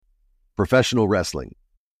Professional wrestling,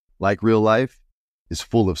 like real life, is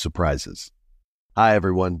full of surprises. Hi,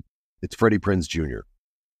 everyone. It's Freddie Prinze Jr.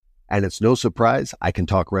 And it's no surprise I can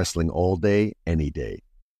talk wrestling all day, any day.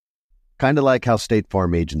 Kind of like how State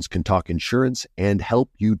Farm agents can talk insurance and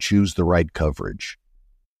help you choose the right coverage.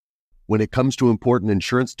 When it comes to important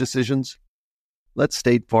insurance decisions, let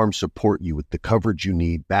State Farm support you with the coverage you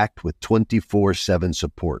need, backed with 24/7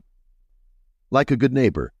 support. Like a good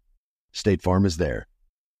neighbor, State Farm is there.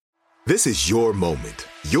 This is your moment,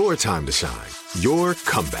 your time to shine, your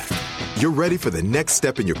comeback. You're ready for the next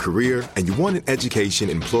step in your career, and you want an education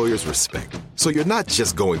employers respect. So you're not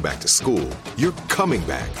just going back to school, you're coming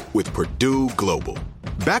back with Purdue Global.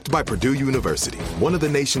 Backed by Purdue University, one of the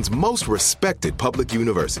nation's most respected public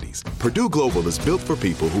universities, Purdue Global is built for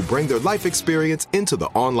people who bring their life experience into the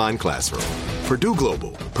online classroom. Purdue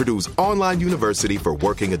Global, Purdue's online university for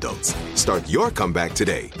working adults. Start your comeback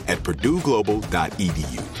today at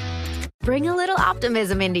purdueglobal.edu. Bring a little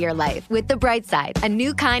optimism into your life with The Bright Side, a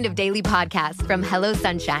new kind of daily podcast from Hello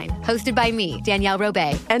Sunshine, hosted by me, Danielle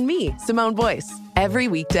Robay. And me, Simone Boyce. Every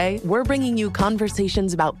weekday, we're bringing you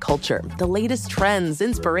conversations about culture, the latest trends,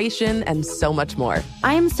 inspiration, and so much more.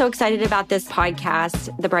 I am so excited about this podcast,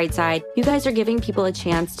 The Bright Side. You guys are giving people a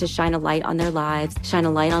chance to shine a light on their lives, shine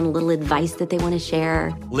a light on a little advice that they want to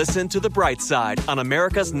share. Listen to The Bright Side on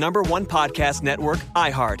America's #1 podcast network,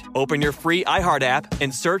 iHeart. Open your free iHeart app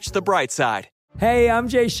and search The Bright Side. Hey, I'm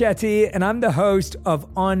Jay Shetty, and I'm the host of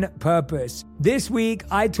On Purpose. This week,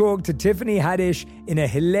 I talked to Tiffany Haddish in a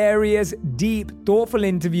hilarious, deep, thoughtful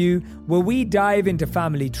interview where we dive into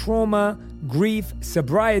family trauma, grief,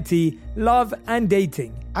 sobriety, love, and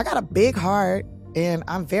dating. I got a big heart, and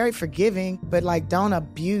I'm very forgiving, but don't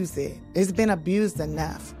abuse it. It's been abused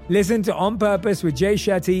enough. Listen to On Purpose with Jay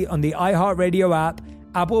Shetty on the iHeartRadio app,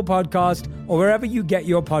 Apple Podcast, or wherever you get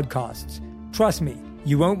your podcasts. Trust me,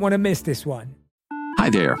 you won't want to miss this one. Hi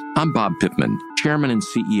there, I'm Bob Pittman, Chairman and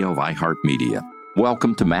CEO of iHeartMedia.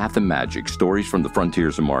 Welcome to Math and Magic, Stories from the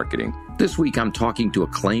Frontiers of Marketing. This week I'm talking to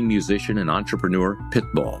acclaimed musician and entrepreneur,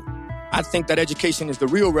 Pitbull. I think that education is the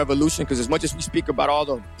real revolution, because as much as we speak about all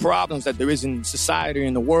the problems that there is in society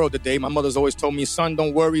and the world today, my mother's always told me, son,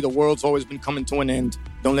 don't worry, the world's always been coming to an end.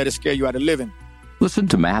 Don't let it scare you out of living. Listen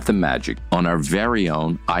to Math and Magic on our very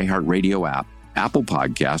own iHeartRadio app, Apple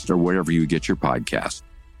Podcast, or wherever you get your podcasts.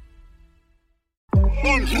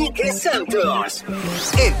 Enrique Santos.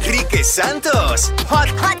 Enrique Santos.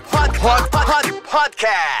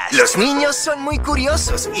 Podcast. Los niños son muy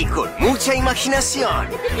curiosos y con mucha imaginación.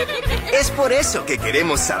 Es por eso que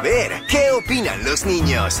queremos saber qué opinan los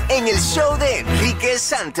niños en el show de Enrique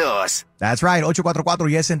Santos. That's right, 844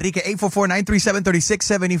 yes Enrique,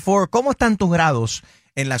 844-937-3674. ¿Cómo están tus grados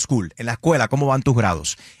en la escuela? ¿Cómo van tus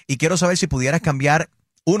grados? Y quiero saber si pudieras cambiar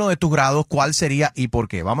uno de tus grados, ¿cuál sería y por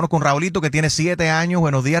qué? Vámonos con Raulito, que tiene 7 años.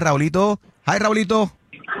 Buenos días, Raulito. Hi, Raulito.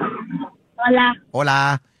 Hola.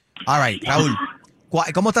 Hola. All right, Raúl.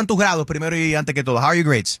 ¿Cómo están tus grados primero y antes que todo? How are your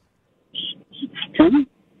grades? A's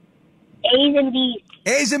and B's.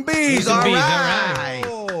 A's and B's. All right.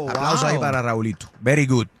 Oh, aplausos ahí para Raulito. Very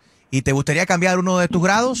good. ¿Y te gustaría cambiar uno de tus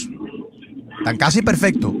grados? Tan casi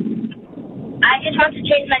perfecto. I just want to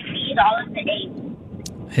change my C's all up to A's.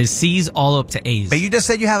 His C's all up to A's. But you just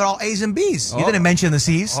said you have all A's and B's. You didn't mention the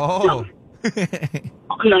C's. Oh. No. I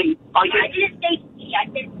didn't say C. I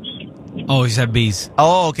said B's. Oh, he said B's.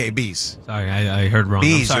 Oh, okay, B's. Sorry, I heard wrong.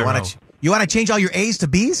 B's. I'm sorry, you want to change all your A's to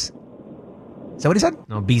B's? Is that what he said?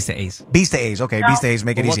 No, B's to A's. B's to A's. Okay, no. B's to A's.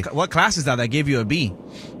 Make it easy. What class is that gave you a B?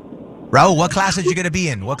 Raul, what class did you get to be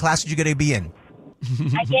in? What class did you get to be in?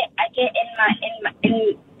 I get in my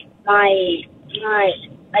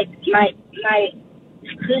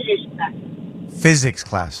physics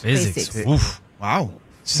class. Physics. Oof. Wow.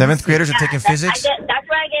 7th graders are taking physics? That's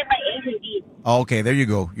where I get my A's and B's. Okay, there you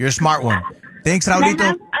go. You're a smart one. Thanks, Raulito.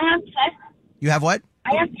 I have tests. You have what?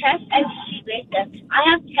 I have tests and she grades them. I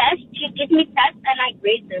have tests. She gives me tests and I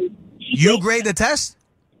grade them. You grade the test?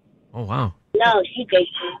 Oh, wow. No, she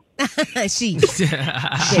grades them. She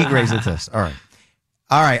grades the test. All right.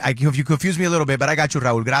 All right, you confused me a little bit, but I got you,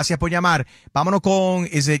 Raúl. Gracias por llamar. Vámonos con,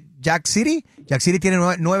 is it Jack City? Jack City tiene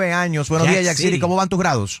 9 años. Buenos días, Jack City. ¿Cómo van tus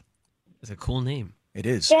grados? It's a cool name. It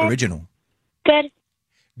is. Good. Original. Good.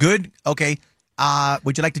 Good? Okay.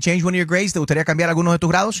 Would you like to change one of your grades? ¿Te gustaría cambiar algunos de tus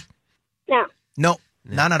grados? No. No.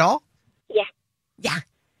 None at all? Yeah. Ya.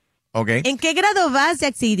 Okay. ¿En qué grado vas,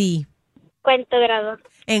 Jack City? Cuarto grado.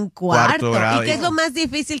 En cuarto. Grado. ¿Y qué es lo más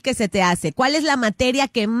difícil que se te hace? ¿Cuál es la materia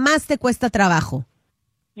que más te cuesta trabajo?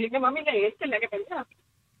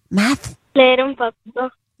 Math. Leer un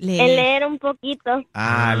poquito. Leer. Leer un poquito.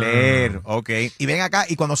 Leer. Ok. Y ven acá,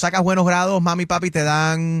 y cuando sacas buenos grados, mami y papi te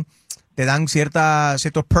dan te dan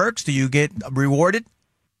ciertos perks? Do you get rewarded?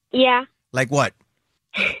 Yeah. Like what?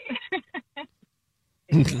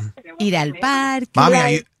 Ir al parque.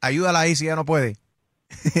 Mami, ayúdala ahí si ya no puede.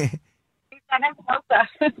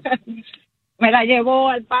 Me la llevo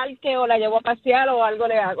al parque o la llevo a pasear o algo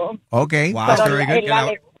le hago. Okay. Wow, pero la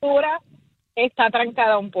lectura está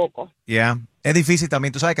trancada un poco. Yeah. Es difícil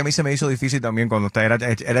también. Tú sabes que a mí se me hizo difícil también cuando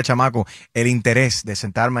era chamaco el interés de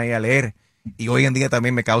sentarme ahí a leer. Y hoy en día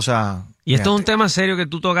también me causa... Y esto es un tema serio que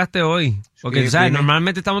tú tocaste hoy. Porque, ¿sabes?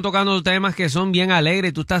 Normalmente estamos tocando temas que son bien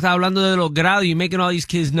alegres. Tú estás hablando de los grados. You're making all these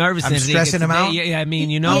kids nervous. I'm stressing them out. Yeah, I mean,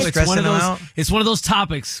 you know, it's one of those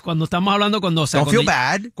topics. Cuando estamos hablando, Don't feel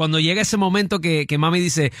bad. Cuando llega ese momento que mami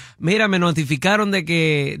dice, mira, me notificaron de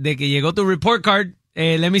que llegó tu report card.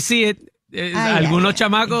 Let me see it. Algunos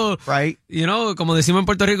chamacos, right. You know, como decimos en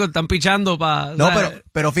Puerto Rico, están pichando para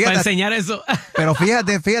pero fíjate, enseñar eso. Pero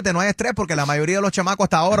fíjate, no hay estrés porque la mayoría de los chamacos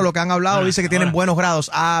hasta ahora lo que han hablado dice que tienen buenos grados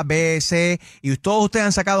A, B, C y todos ustedes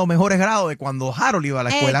han sacado mejores grados de cuando Harold iba a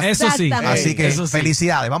la escuela. Eso sí. Así que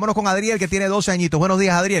felicidades. Vámonos con Adriel que tiene 12 añitos. Buenos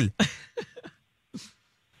días, Adriel.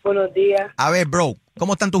 Buenos días. A ver, bro,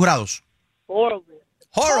 ¿cómo están tus grados? Horrible.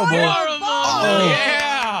 Horrible. Oh,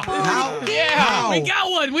 yeah.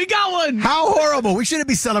 We got one. How horrible. We shouldn't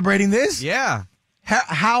be celebrating this. Yeah.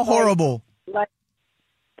 How horrible.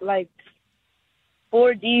 Like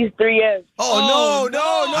 4 Ds, 3 Fs. Oh,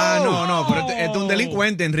 no. No, pero es un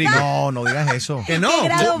delincuente, Enrique. No digas eso. Que no.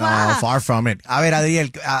 No, far from it. A ver,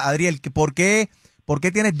 Adriel, ¿por qué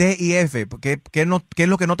tienes D y F? ¿Qué es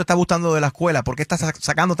lo que no te está gustando de la escuela? ¿Por qué estás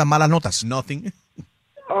sacando tan malas notas? Nothing.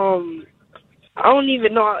 I don't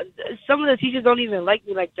even know. Some of the teachers don't even like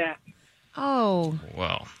me like that. Oh.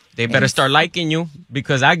 Well, they better start liking you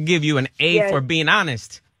because I give you an A for being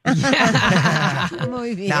honest.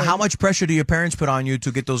 Muy bien. Now, how much pressure do your parents put on you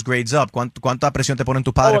to get those grades up? ¿Cuánta presión te ponen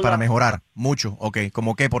tus padres para mejorar? Mucho. Okay.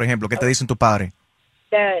 ¿Cómo qué, por ejemplo? ¿Qué te dicen tus padres?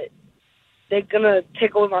 That they're gonna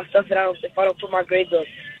take away my stuff if I don't put my grades up.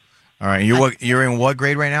 All right. You're in what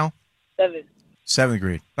grade right now? 7th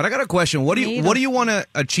grade. But I got a question. What do you want to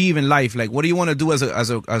achieve in life? Like, what do you want to do as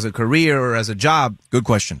a career or as a job? Good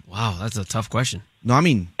question. Wow, that's a tough question. No, I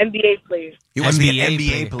mean NBA player. You want to be an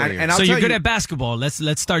NBA player. And so you're good at basketball. Let's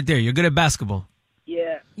start there. You're good at basketball.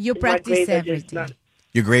 Yeah. You practice everything.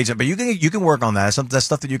 Your grades, but you can work on that. That's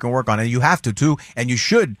stuff that you can work on, and you have to too, and you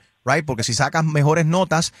should, right? Porque si sacas mejores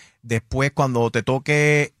notas, después cuando te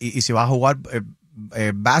toque y si vas a jugar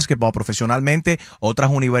basketball profesionalmente,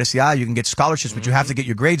 otras universidades, you can get scholarships, but you have to get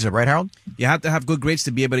your grades up, right, Harold? You have to have good grades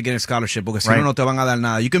to be able to get a scholarship, porque si no te van a dar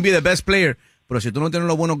nada. You can be the best player, pero si tú no tienes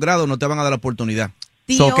los buenos grados, no te van a dar la oportunidad.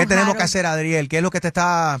 So, ¿qué tenemos que hacer, Adriel? ¿Qué es lo que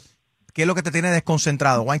te tiene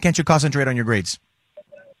desconcentrado? Why can't you concentrate on your grades?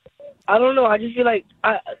 I don't know. I just feel like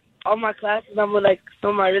all my classes, I'm with like some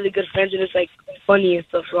of my really good friends, and it's like funny and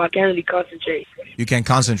stuff, so I can't really concentrate. You can't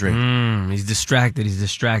concentrate. He's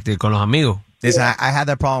distracted con los amigos. Listen, I had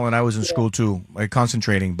that problem when I was in school too, like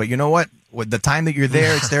concentrating. But you know what? With the time that you're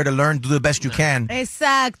there, it's there to learn, do the best you can.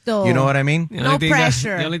 Exacto. You know what I mean? No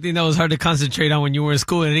pressure. The only thing that was hard to concentrate on when you were in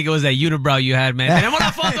school, Enrique, was that unibrow you had, man. Tenemos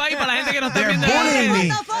la foto ahí para la gente que no está viendo.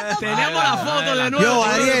 Tenemos la foto de nuevo. Yo,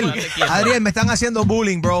 Adriel, me están haciendo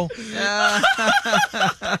bullying, bro.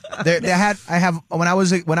 When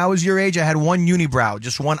I was your age, I had one unibrow,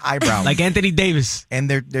 just one eyebrow. Like Anthony Davis. And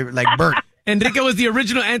they're like Bert. Enrique was the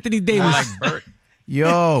original Anthony Davis. Like Bert.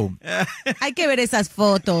 Yo. Hay que ver esas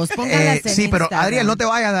fotos. Póngalas en sí, pero Instagram. Adriel, no te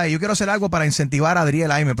vayas de ahí. Yo quiero hacer algo para incentivar a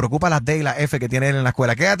Adriel ahí. Me preocupa las D y las F que tiene él en la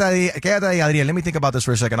escuela. Quédate ahí, Adriel. Let me think about this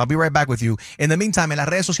for a second. I'll be right back with you. In the meantime, en las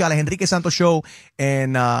redes sociales, Enrique Santos Show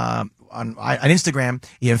en Instagram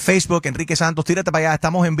y en Facebook, Enrique Santos, tírate para allá,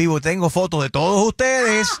 estamos en vivo. Tengo fotos de todos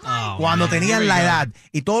ustedes cuando tenían la edad.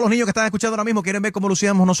 Y todos los niños que están escuchando ahora mismo quieren ver cómo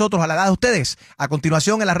lucíamos nosotros a la edad de ustedes. A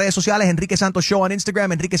continuación, en las redes sociales, Enrique Santos Show on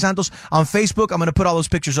Instagram, Enrique Santos on Facebook. I'm going to put all those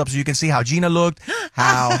pictures up so you can see how Gina looked,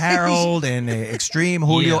 how Harold and Extreme,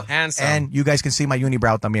 Julio, and you guys can see my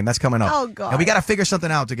unibrow también. That's coming up. Oh, God. And we got to figure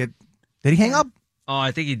something out to get... Did he hang up? Oh,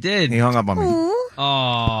 I think he did. He hung up on me. Oh.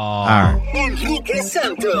 All right. Enrique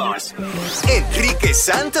Santos.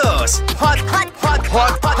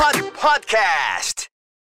 Podcast.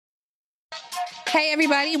 Hey,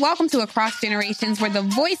 everybody. Welcome to Across Generations, where the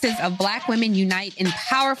voices of Black women unite in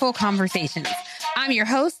powerful conversations. I'm your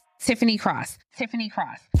host, Tiffany Cross.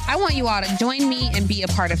 I want you all to join me and be a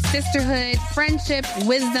part of sisterhood, friendship,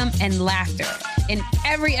 wisdom, and laughter. In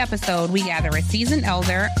every episode, we gather a seasoned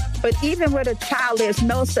elder. But even with a child, there's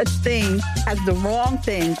no such thing as the wrong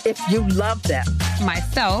thing if you love them.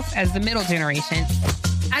 Myself as the middle generation.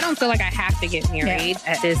 I don't feel like I have to get married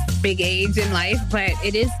at this big age in life, but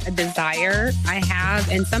it is a desire I have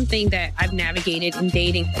and something that I've navigated in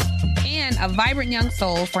dating. And a vibrant young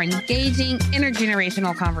soul for engaging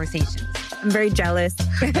intergenerational conversations. I'm very jealous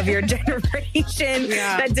of your generation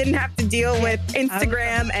that didn't have to deal with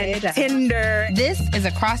Instagram and Tinder. This is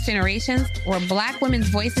Across Generations, where Black women's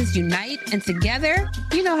voices unite, and together,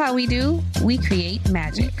 you know how we do, we create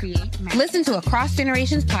magic. Listen to Across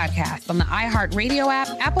Generations podcast on the iHeartRadio app,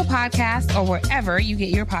 Apple Podcasts, or wherever you get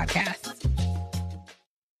your podcasts.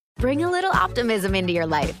 Bring a little optimism into your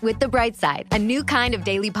life with The Bright Side, a new kind of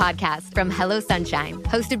daily podcast from Hello Sunshine,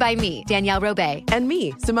 hosted by me, Danielle Robay. And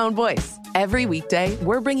me, Simone Boyce. Every weekday,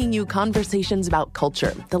 we're bringing you conversations about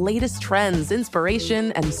culture, the latest trends,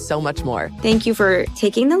 inspiration, and so much more. Thank you for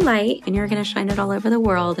taking the light, and you're going to shine it all over the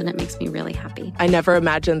world, and it makes me really happy. I never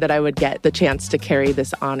imagined that I would get the chance to carry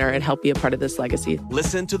this honor and help be a part of this legacy.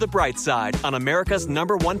 Listen to The Bright Side on America's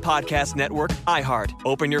 #1 podcast network, iHeart.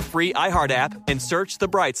 Open your free iHeart app and search The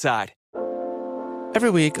Bright Side. Every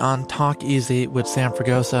week on Talk Easy with Sam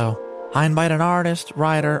Fragoso, I invite an artist,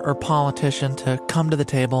 writer, or politician to come to the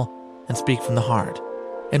table and speak from the heart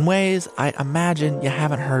in ways I imagine you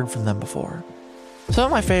haven't heard from them before. Some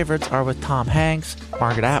of my favorites are with Tom Hanks,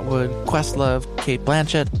 Margaret Atwood, Questlove, Cate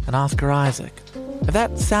Blanchett, and Oscar Isaac. If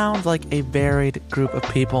that sounds like a varied group of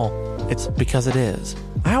people, it's because it is.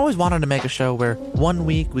 I always wanted to make a show where one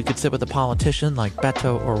week we could sit with a politician like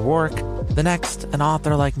Beto O'Rourke, the next an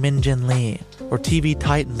author like Min Jin Lee, or TV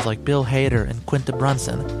titans like Bill Hader and Quinta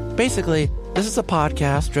Brunson. Basically, this is a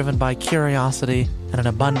podcast driven by curiosity and an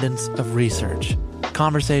abundance of research.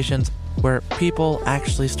 Conversations where people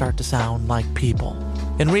actually start to sound like people.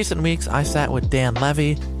 In recent weeks, I sat with Dan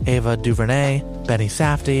Levy, Ava DuVernay, Benny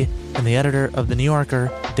Safdie, and the editor of The New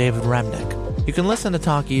Yorker, David Remnick. You can listen to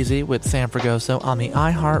Talk Easy with Sam Fragoso on the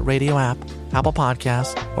iHeartRadio app, Apple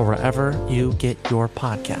Podcasts, or wherever you get your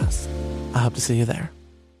podcasts. I hope to see you there.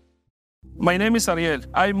 My name is Ariel.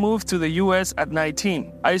 I moved to the U.S. at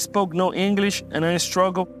 19. I spoke no English and I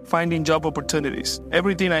struggled finding job opportunities.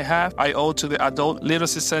 Everything I have, I owe to the Adult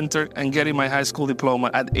Literacy Center and getting my high school diploma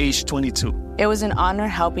at age 22. It was an honor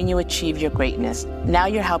helping you achieve your greatness. Now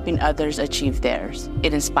you're helping others achieve theirs.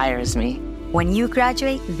 It inspires me. When you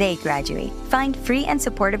graduate, they graduate. Find free and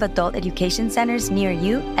supportive adult education centers near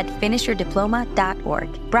you at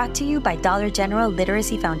finishyourdiploma.org. Brought to you by Dollar General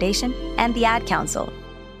Literacy Foundation and the Ad Council.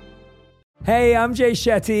 Hey, I'm Jay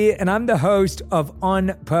Shetty, and I'm the host of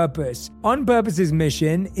On Purpose. On Purpose's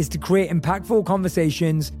mission is to create impactful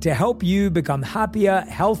conversations to help you become happier,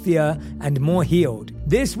 healthier, and more healed.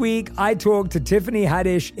 This week, I talked to Tiffany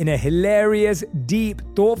Haddish in a hilarious, deep,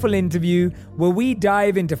 thoughtful interview where we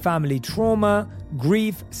dive into family trauma,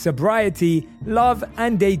 grief, sobriety, love,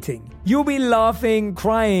 and dating. You'll be laughing,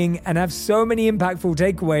 crying, and have so many impactful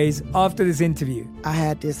takeaways after this interview. I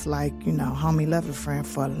had this, homie lover friend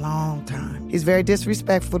for a long time. He's very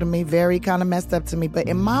disrespectful to me, very kind of messed up to me. But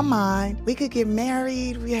in my mind, we could get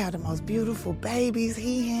married. We had the most beautiful babies.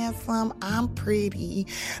 He handsome. I'm pretty.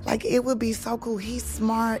 It would be so cool. He's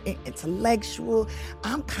smart and intellectual.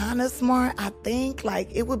 I'm kind of smart, I think.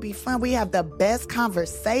 It would be fun. We have the best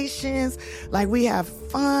conversations. We have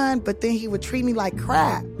fun, but then he would treat me like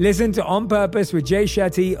crap. Listen to On Purpose with Jay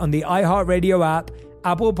Shetty on the iHeartRadio app,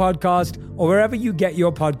 Apple Podcast, or wherever you get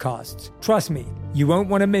your podcasts. Trust me, you won't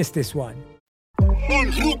want to miss this one.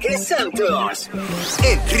 Enrique Santos.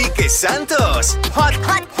 Enrique Santos.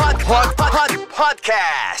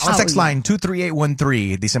 Podcast. On text line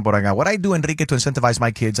 23813, dicen por acá, what I do, Enrique, to incentivize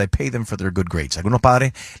my kids, I pay them for their good grades. Algunos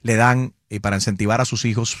padres le dan, para incentivar a sus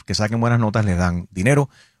hijos que saquen buenas notas, les dan dinero.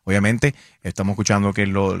 Obviamente, estamos escuchando que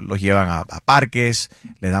los llevan a parques,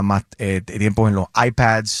 le dan más tiempo en los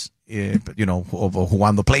iPads, o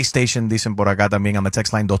jugando PlayStation, dicen por acá también en la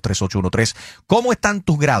text line 23813. ¿Cómo están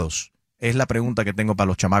tus grados? Es la pregunta que tengo para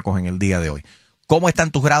los chamacos en el día de hoy. ¿Cómo están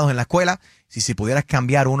tus grados en la escuela? Si pudieras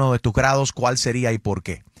cambiar uno de tus grados, ¿cuál sería y por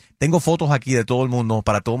qué? Tengo fotos aquí de todo el mundo,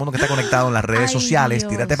 para todo el mundo que está conectado en las redes sociales.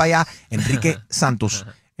 Dios. Tírate para allá, Enrique Santos.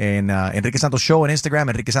 En Enrique Santos Show en Instagram,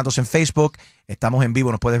 Enrique Santos en Facebook. Estamos en vivo,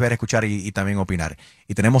 nos puedes ver, escuchar y también opinar.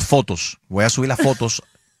 Y tenemos fotos. Voy a subir las fotos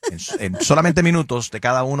en solamente minutos de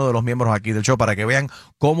cada uno de los miembros aquí del show para que vean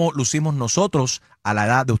cómo lucimos nosotros a la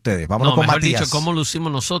edad de ustedes. Vámonos con mejor Matías. Dicho, cómo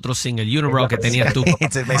lucimos nosotros sin el unibrow que tenías tú.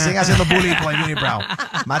 Me siguen haciendo bullying con el unibrow.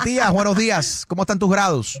 Matías, buenos días. ¿Cómo están tus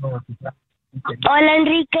grados? Hola,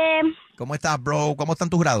 Enrique. ¿Cómo estás, bro? ¿Cómo están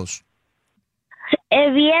tus grados?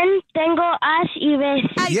 Bien, tengo A's y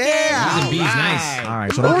B's. Yeah. Nice. All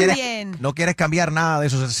right. So no quieres cambiar nada de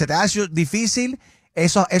eso. ¿Se te hace difícil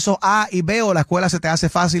eso A y B o la escuela se te hace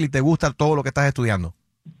fácil y te gusta todo lo que estás estudiando?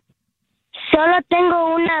 Solo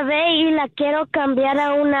tengo una B y la quiero cambiar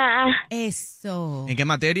a una A. Eso. ¿En qué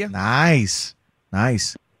materia? Nice.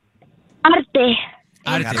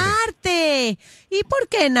 Arte. ¿Y por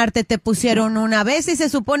qué en arte te pusieron una B si se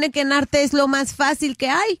supone que en arte es lo más fácil que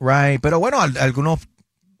hay? Right, pero bueno, algunos...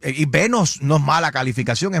 Y B no es mala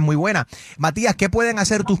calificación, es muy buena. Matías, ¿qué pueden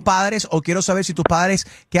hacer tus padres? O quiero saber si tus padres,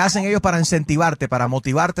 ¿qué hacen ellos para incentivarte, para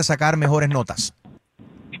motivarte a sacar mejores notas?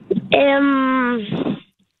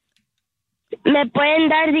 ¿Me pueden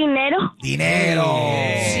dar dinero? ¡Dinero!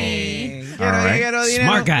 Sí. Quiero dinero.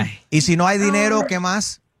 Smart guy. Y si no hay dinero, ¿qué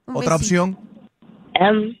más? ¿Otra opción?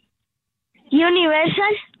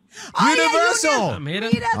 Universal. Universal. Mira.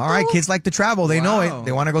 All right, kids like to travel. They know it.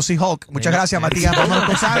 They want to go see Hulk. Muchas gracias, Matías. Vamos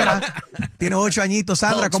con Sandra. Tiene 8 añitos.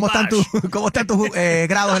 Sandra, ¿cómo están tus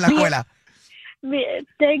grados en la escuela?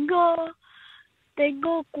 Tengo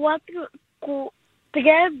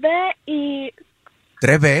 3B y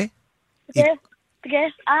 3B.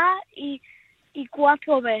 3A y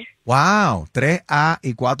 4B. Wow, 3A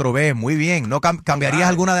y 4B. Muy bien. ¿No cambiarías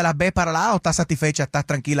alguna de las B para la A o estás satisfecha, estás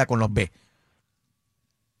tranquila con los B?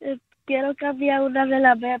 Quiero cambiar una de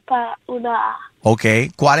las B para una A. Ok.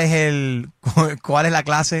 ¿Cuál es la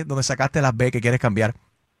clase donde sacaste las B que quieres cambiar?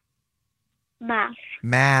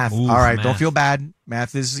 Math. All right. Math. Don't feel bad.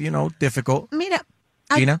 Math is, difficult. Mira,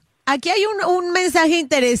 Gina. aquí hay un mensaje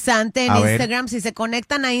interesante en Instagram. Si se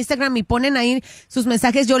conectan a Instagram y ponen ahí sus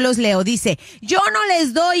mensajes, yo los leo. Dice, yo no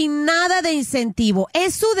les doy nada de incentivo.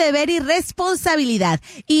 Es su deber y responsabilidad.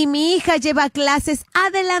 Y mi hija lleva clases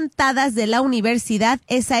adelantadas de la universidad.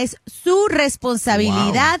 Esa es su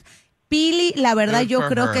responsabilidad. Wow. Pili, la verdad yo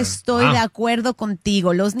creo que estoy de acuerdo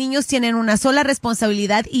contigo. Los niños tienen una sola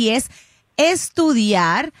responsabilidad y es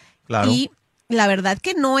estudiar. Claro. Y la verdad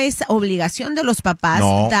que no es obligación de los papás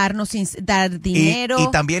dar dinero. Y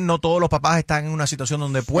también no todos los papás están en una situación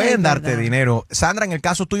donde pueden darte dinero. Sandra, en el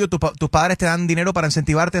caso tuyo, ¿tus padres te dan dinero para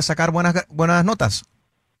incentivarte a sacar buenas notas?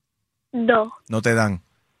 No. No te dan.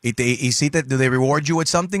 ¿Y si do they reward you with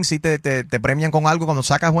something? ¿Si te premian con algo cuando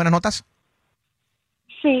sacas buenas notas?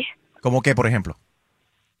 Sí. ¿Cómo qué, por ejemplo?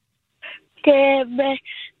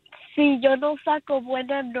 Si yo no saco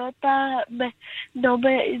buenas notas, no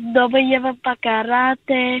me llevan para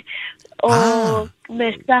karate. O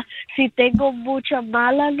si tengo muchas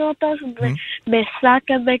malas notas, me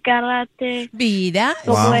sacan de karate. Mira,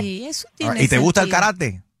 wow. Eso tiene ¿Y te gusta el sentido.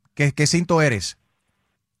 karate? ¿Qué cinto eres?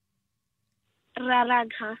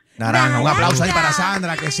 Naranja. Un aplauso ahí para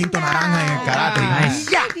Sandra, que es cinto naranja en el karate.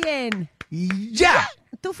 Muy bien. ¡Ya!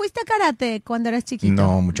 ¿Tú fuiste a karate cuando eras chiquito?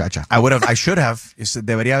 No, muchacha. I should have.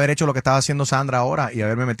 Debería haber hecho lo que estaba haciendo Sandra ahora y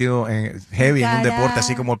haberme metido en heavy en un deporte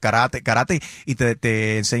así como el karate. Y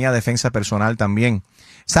te enseña defensa personal también.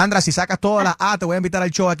 Sandra, si sacas todas las A, te voy a invitar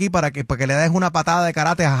al show aquí para que le des una patada de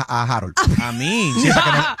karate a Harold. A mí. Sí,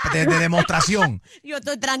 de demostración. Yo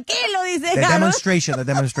estoy tranquilo, dice The Harold.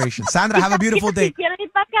 demonstration. Sandra, have a beautiful day. Si quieres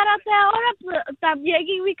ir para karate ahora, pues, también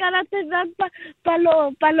en mi karate dan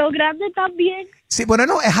para lo grande también. Sí, bueno,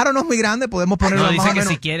 no, Harold no es muy grande, podemos ponerlo más dice o que menos.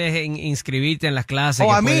 si quieres inscribirte en las clases,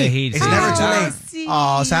 que A mí. puedes ir. It's Sí. never too late. Sí.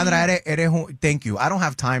 Oh, Sandra, eres un... Thank you. I don't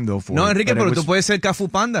have time, though, for No, it, Enrique, but it pero was- tú puedes ser Cafu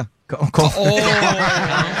Panda. Wow.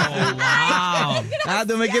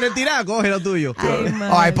 ¿Tú me quieres tirar? Coge lo tuyo.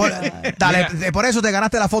 Ay, por eso te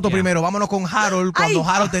ganaste la foto primero. Vámonos con Harold, cuando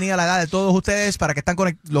Harold tenía la edad de todos ustedes, para que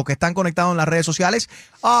los que están conectados en las redes sociales.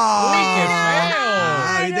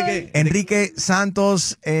 ¿Viste que? Enrique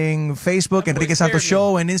Santos en Facebook, Enrique Santos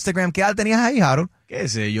Show en Instagram. ¿Qué edad tenías ahí, Harold? ¿Qué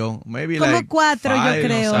sé yo? Maybe Como like 4, yo 5,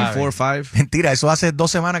 creo. 4 5. Mentira, eso hace 2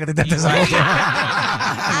 semanas que te tiraste esa foto.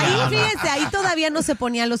 Ahí, fíjense, ahí todavía no se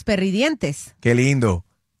ponían los perridientes. Qué lindo.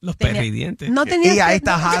 Los perridientes. No tenía Y ahí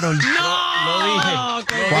está Harold. Lo dije.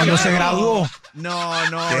 Cuando se graduó. No.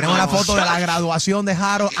 Tenemos una foto de la graduación de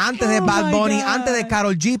Harold. Antes de Bad Bunny, antes de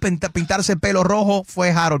Karol G pintarse el pelo rojo,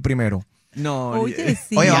 fue Harold primero. No. Oye,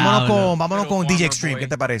 sí. Oye, vámonos con DJ Extreme. ¿Qué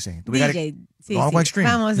te parece? DJ, sí, Vamos sí. con Extreme.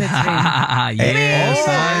 Vamos a Extreme.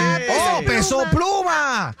 ¡Oh, Peso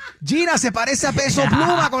Pluma! Gina se parece a Peso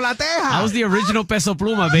Pluma con la teja. I was the original Peso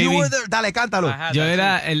Pluma, baby. You were Dale, cántalo. Yo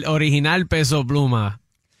era el original Peso Pluma.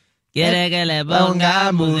 Quiere que le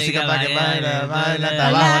ponga música para que baile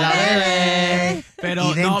abajo la bebé.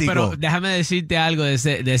 Pero Idéntico. pero déjame decirte algo de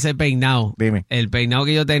ese peinado. Dime. El peinado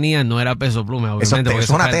que yo tenía no era Peso Pluma, obviamente. Eso porque es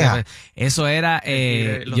una fue- teja. Eso era... Los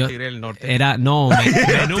Tigres del Norte. Era, no,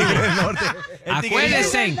 Menudo. El Tigre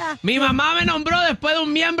Acuérdense, mi mamá me nombró después de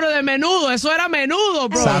un miembro de Menudo. Eso era Menudo,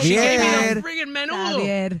 bro. Xavier. She gave me the friggin' Menudo.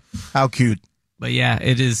 Javier. How cute. But yeah,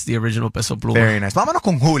 it is the original Peso Pluma. Very nice. Vámonos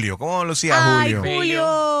con Julio. ¿Cómo lucía Ay, Julio?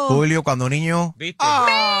 Julio. Julio, cuando niño. ¿Viste?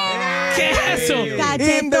 ¿Qué es eso?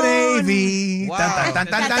 In the Navy. Tan, tan,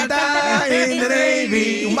 tan, tan, tan, in the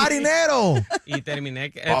Navy. Un marinero. Y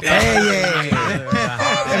terminé. Popeye.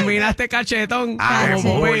 Terminaste cachetón. I'm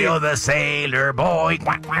Julio the Sailor Boy.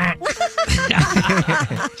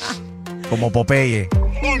 Como Popeye.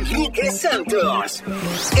 Enrique Santos.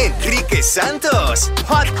 Enrique Santos.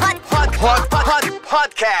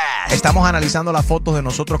 Podcast. Estamos analizando las fotos de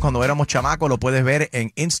nosotros cuando éramos chamacos. Lo puedes ver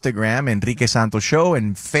en Instagram, Enrique Santos Show.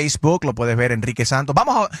 En Facebook lo puedes ver, Enrique Santos.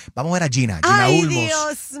 Vamos a ver a Gina. Gina Ay, Ulmos.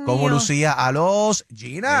 Dios Cómo mío. lucía a los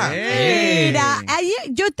Gina. Mira,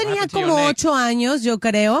 yo tenía como 8 años, yo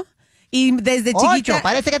creo. Y desde chiquita...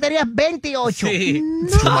 Parece que tenías 28. Sí.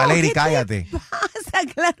 Chumaleri, cállate. pasa?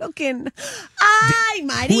 Claro que no. Ay,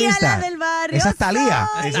 María, la del barrio. Esa es Talía.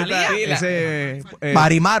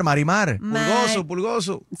 Marimar.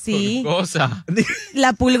 Pulgoso. Sí. Pulgosa.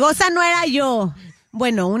 La pulgosa no era yo.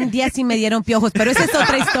 Bueno, un día sí me dieron piojos, pero esa es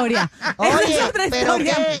otra historia. Oye, Esa es otra pero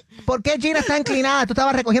historia. ¿por qué Gina está inclinada? ¿Tú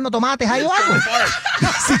estabas recogiendo tomates ahí o algo?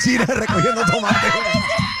 Sí, Gina recogiendo tomates.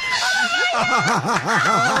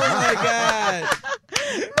 Oh my God.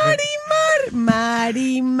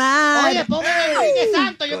 Marimar. Oye, pongan a Enrique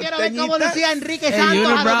Santos. Yo quiero ver cómo lucía Enrique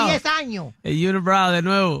Santos a los 10 años. El unibrow de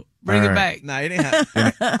nuevo. Bring it back. Nah, you didn't have.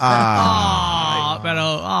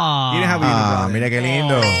 Pero. You didn't have unibrow. Mira qué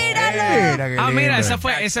lindo. Mira, esa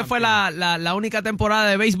fue la única temporada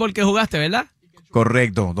de béisbol que jugaste, ¿verdad?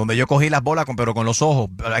 Correcto, donde yo cogí las bolas pero con los ojos,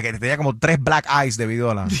 que tenía como 3 black eyes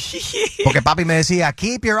debido a la... Porque papi me decía,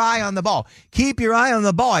 keep your eye on the ball, keep your eye on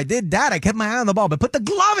the ball. I did that, I kept my eye on the ball, but put the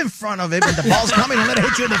glove in front of it when the ball's coming and let it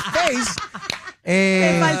hit you in the face.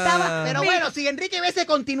 Me faltaba. Pero bueno, si Enrique hubiese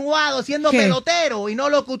continuado siendo pelotero y no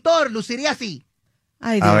locutor, luciría así.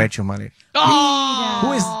 Ay, a ver, Chumale.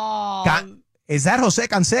 Oh. Is that José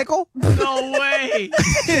Canseco? No way.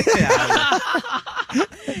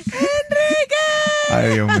 Enrique.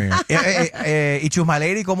 Ay, Dios mío. ¿Y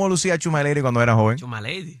Chumaleri? ¿Cómo lucía Chumaleri cuando era joven?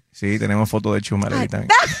 Chumaleri. Sí, tenemos fotos de Chumaleri también.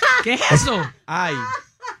 ¿Qué es eso? Ay.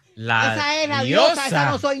 Esa es la diosa,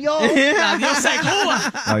 esa no soy yo. La diosa de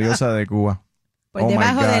Cuba. La diosa de Cuba. Por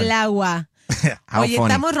debajo del agua. Oye, funny.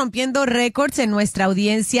 estamos rompiendo récords en nuestra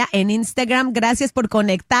audiencia en Instagram. Gracias por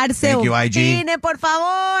conectarse. Thank you, IG. Opine, por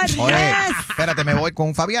favor. Oye, Yes. espérate, me voy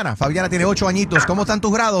con Fabiana. Fabiana tiene 8 añitos. ¿Cómo están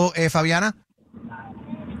tus grados, Fabiana?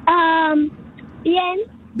 Bien.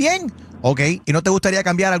 Bien. Ok. ¿Y no te gustaría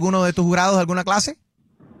cambiar alguno de tus grados, alguna clase?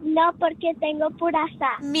 No, porque tengo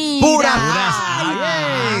pureza. ¡Pura!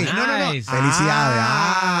 Ay, No. nice.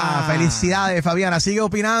 Felicidades. Felicidades, Fabiana. Sigue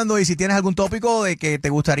opinando y si tienes algún tópico de que te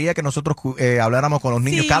gustaría que nosotros habláramos con los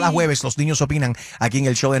niños. Sí. Cada jueves los niños opinan aquí en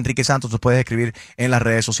el show de Enrique Santos. Los puedes escribir en las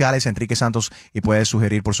redes sociales, Enrique Santos, y puedes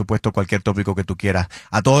sugerir, por supuesto, cualquier tópico que tú quieras.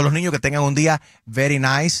 A todos los niños que tengan un día very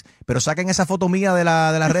nice, pero saquen esa foto mía de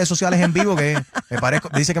las redes sociales en vivo que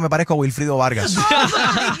dice que me parezco a Wilfrido Vargas.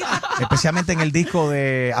 Especialmente en el disco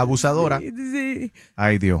de Abusadora. Sí.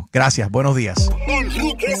 Ay, Dios. Gracias. Buenos días.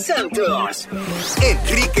 Enrique Santos.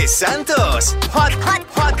 Enrique Santos.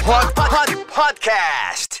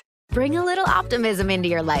 Podcast. Bring a little optimism into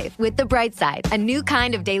your life with The Bright Side, a new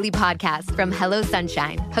kind of daily podcast from Hello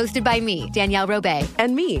Sunshine, hosted by me, Danielle Robay.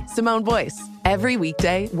 And me, Simone Boyce. Every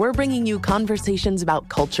weekday, we're bringing you conversations about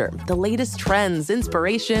culture, the latest trends,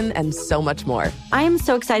 inspiration, and so much more. I am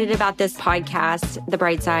so excited about this podcast, The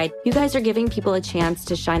Bright Side. You guys are giving people a chance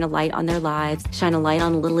to shine a light on their lives, shine a light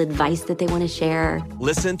on a little advice that they want to share.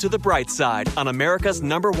 Listen to The Bright Side on America's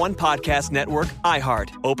 #1 podcast network,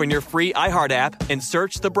 iHeart. Open your free iHeart app and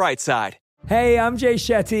search The Bright Side. Hey, I'm Jay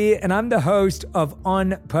Shetty, and I'm the host of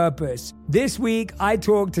On Purpose. This week, I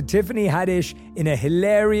talked to Tiffany Haddish in a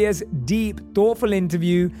hilarious, deep, thoughtful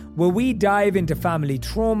interview where we dive into family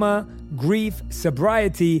trauma, grief,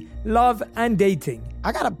 sobriety, love, and dating.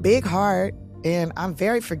 I got a big heart, and I'm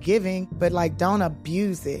very forgiving, but don't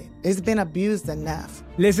abuse it. It's been abused enough.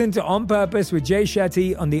 Listen to On Purpose with Jay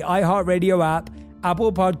Shetty on the iHeartRadio app,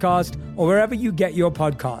 Apple Podcast, or wherever you get your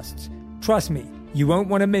podcasts. Trust me, you won't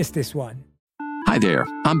want to miss this one. Hi there,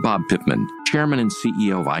 I'm Bob Pittman, Chairman and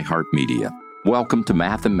CEO of iHeartMedia. Welcome to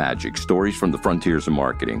Math and Magic, Stories from the Frontiers of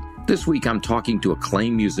Marketing. This week I'm talking to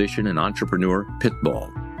acclaimed musician and entrepreneur,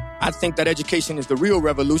 Pitbull. I think that education is the real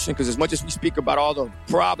revolution because as much as we speak about all the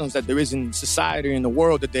problems that there is in society and the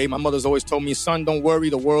world today, my mother's always told me, son, don't worry,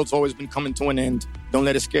 the world's always been coming to an end. Don't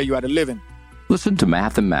let it scare you out of living. Listen to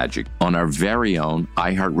Math and Magic on our very own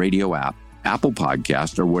iHeartRadio app, Apple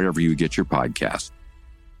Podcast, or wherever you get your podcasts.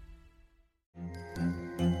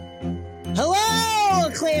 Hello,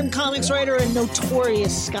 acclaimed comics writer and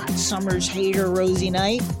notorious Scott Summers hater, Rosie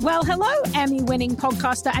Knight. Well, hello, Emmy-winning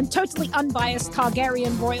podcaster and totally unbiased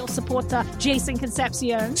Targaryen royal supporter, Jason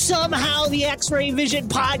Concepcion. Somehow the X-Ray Vision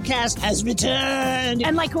podcast has returned.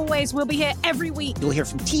 And like always, we'll be here every week. You'll hear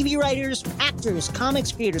from TV writers, actors,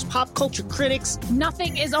 comics creators, pop culture critics.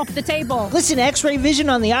 Nothing is off the table. Listen to X-Ray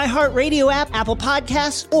Vision on the iHeartRadio app, Apple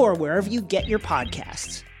Podcasts, or wherever you get your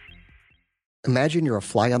podcasts. Imagine you're a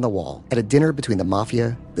fly on the wall at a dinner between the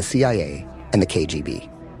Mafia, the CIA, and the KGB.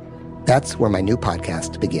 That's where my new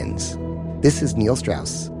podcast begins. This is Neil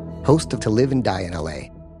Strauss, host of To Live and Die in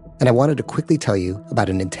LA. And I wanted to quickly tell you about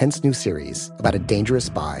an intense new series about a dangerous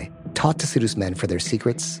spy taught to seduce men for their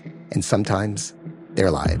secrets and sometimes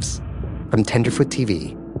their lives. From Tenderfoot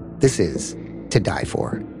TV, this is To Die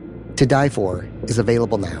For. To Die For is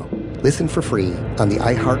available now. Listen for free on the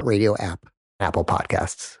iHeartRadio app, Apple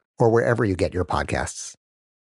Podcasts, or wherever you get your podcasts.